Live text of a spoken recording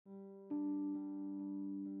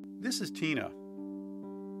This is Tina.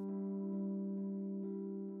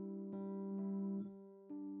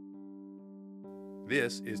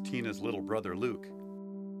 This is Tina's little brother Luke.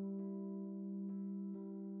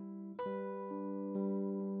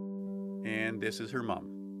 And this is her mom.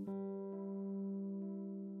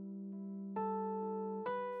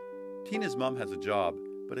 Tina's mom has a job,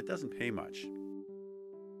 but it doesn't pay much.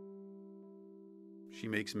 She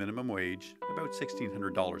makes minimum wage, about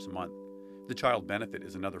 $1,600 a month. The child benefit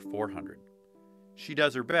is another $400. She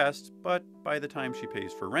does her best, but by the time she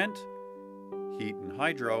pays for rent, heat and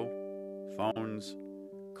hydro, phones,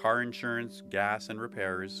 car insurance, gas and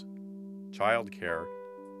repairs, childcare,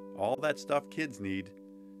 all that stuff kids need,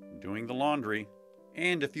 doing the laundry,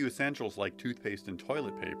 and a few essentials like toothpaste and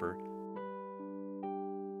toilet paper,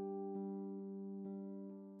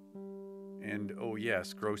 and oh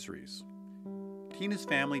yes, groceries. Tina's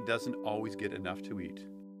family doesn't always get enough to eat.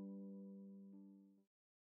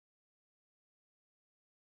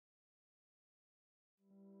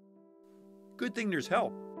 Good thing there's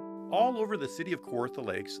help. All over the city of Kawartha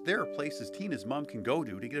Lakes, there are places Tina's mom can go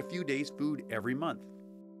to get a few days' food every month.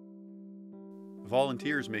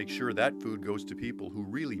 Volunteers make sure that food goes to people who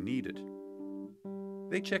really need it.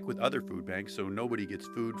 They check with other food banks so nobody gets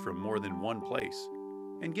food from more than one place.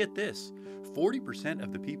 And get this, 40%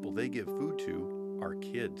 of the people they give food to are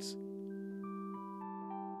kids.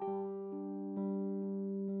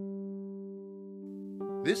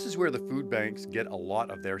 This is where the food banks get a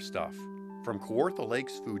lot of their stuff, from Kawartha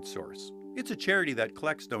Lakes Food Source. It's a charity that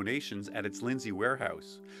collects donations at its Lindsay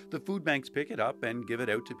warehouse. The food banks pick it up and give it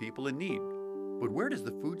out to people in need. But where does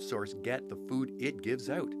the food source get the food it gives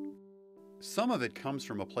out? Some of it comes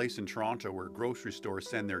from a place in Toronto where grocery stores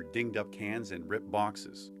send their dinged up cans in ripped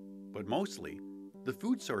boxes. But mostly, the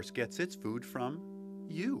food source gets its food from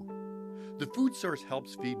you. The food source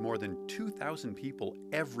helps feed more than 2,000 people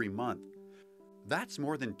every month. That's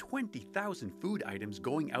more than 20,000 food items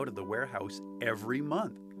going out of the warehouse every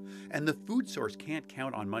month. And the food source can't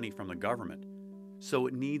count on money from the government, so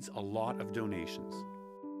it needs a lot of donations.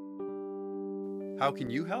 How can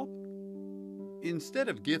you help? Instead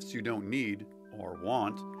of gifts you don't need or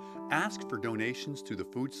want, ask for donations to the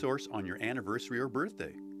food source on your anniversary or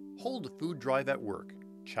birthday. Hold a food drive at work.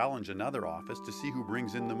 Challenge another office to see who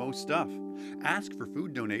brings in the most stuff. Ask for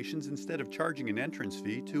food donations instead of charging an entrance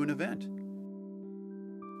fee to an event.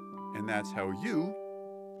 And that's how you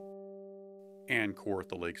and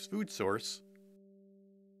Kawartha Lakes Food Source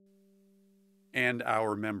and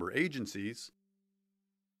our member agencies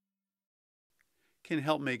can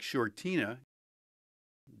help make sure Tina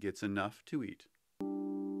gets enough to eat.